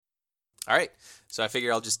All right, so I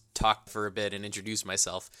figure I'll just talk for a bit and introduce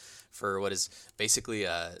myself for what is basically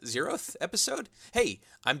a zeroth episode. Hey,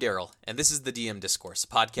 I'm Daryl, and this is the DM Discourse, a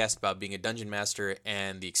podcast about being a dungeon master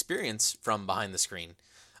and the experience from behind the screen.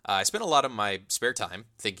 I spend a lot of my spare time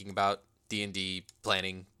thinking about D&D,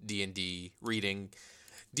 planning D&D, reading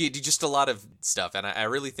D&D, just a lot of stuff, and I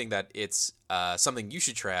really think that it's something you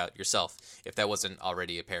should try out yourself if that wasn't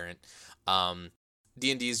already apparent. Um,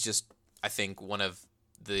 D&D is just, I think, one of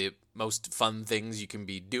the most fun things you can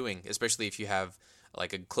be doing, especially if you have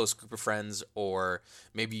like a close group of friends, or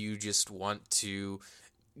maybe you just want to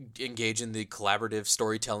engage in the collaborative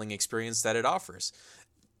storytelling experience that it offers.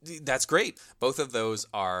 That's great. Both of those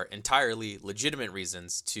are entirely legitimate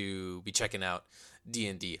reasons to be checking out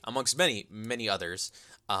D&D, amongst many others.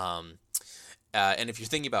 Um, and if you're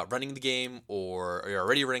thinking about running the game, or you're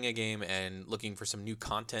already running a game and looking for some new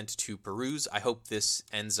content to peruse, I hope this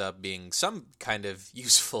ends up being some kind of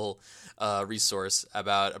useful resource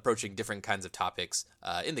about approaching different kinds of topics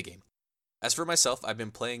in the game. As for myself, I've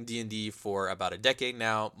been playing D&D for about a decade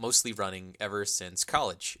now, mostly running ever since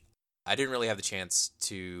college. I didn't really have the chance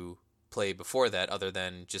to play before that other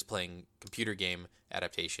than just playing computer game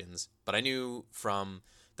adaptations, but I knew from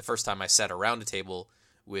the first time I sat around a table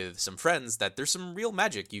with some friends that there's some real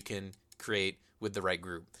magic you can create with the right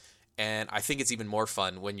group. And I think it's even more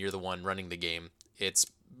fun when you're the one running the game. It's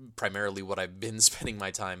primarily what I've been spending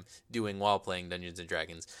my time doing while playing Dungeons and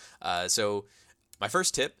Dragons. So my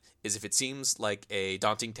first tip is, if it seems like a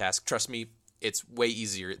daunting task, trust me, it's way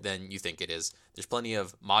easier than you think it is. There's plenty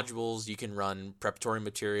of modules you can run, preparatory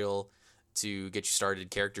material to get you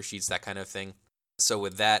started, character sheets, that kind of thing. So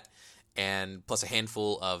with that, and plus a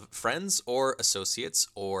handful of friends or associates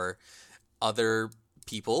or other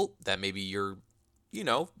people that maybe you're,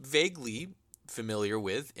 vaguely familiar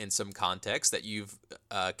with in some context that you've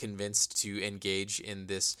convinced to engage in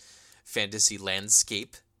this fantasy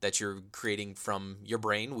landscape that you're creating from your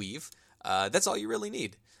brain weave, that's all you really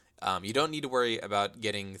need. You don't need to worry about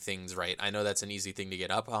getting things right. I know that's an easy thing to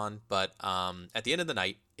get up on, but at the end of the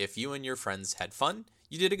night, if you and your friends had fun,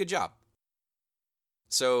 you did a good job.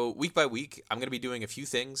 So, week by week, I'm going to be doing a few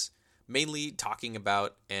things, mainly talking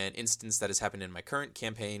about an instance that has happened in my current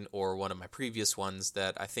campaign or one of my previous ones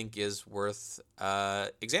that I think is worth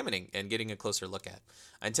examining and getting a closer look at.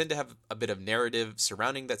 I intend to have a bit of narrative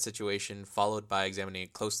surrounding that situation, followed by examining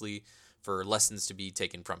it closely for lessons to be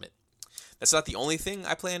taken from it. That's not the only thing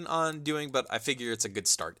I plan on doing, but I figure it's a good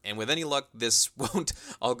start. And with any luck, this won't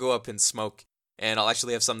all go up in smoke, and I'll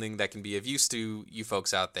actually have something that can be of use to you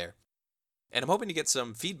folks out there. And I'm hoping to get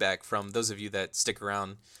some feedback from those of you that stick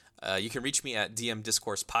around. You can reach me at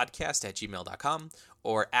dmdiscoursepodcast@gmail.com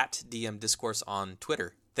or at dmdiscourse on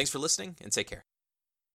Twitter. Thanks for listening, and take care.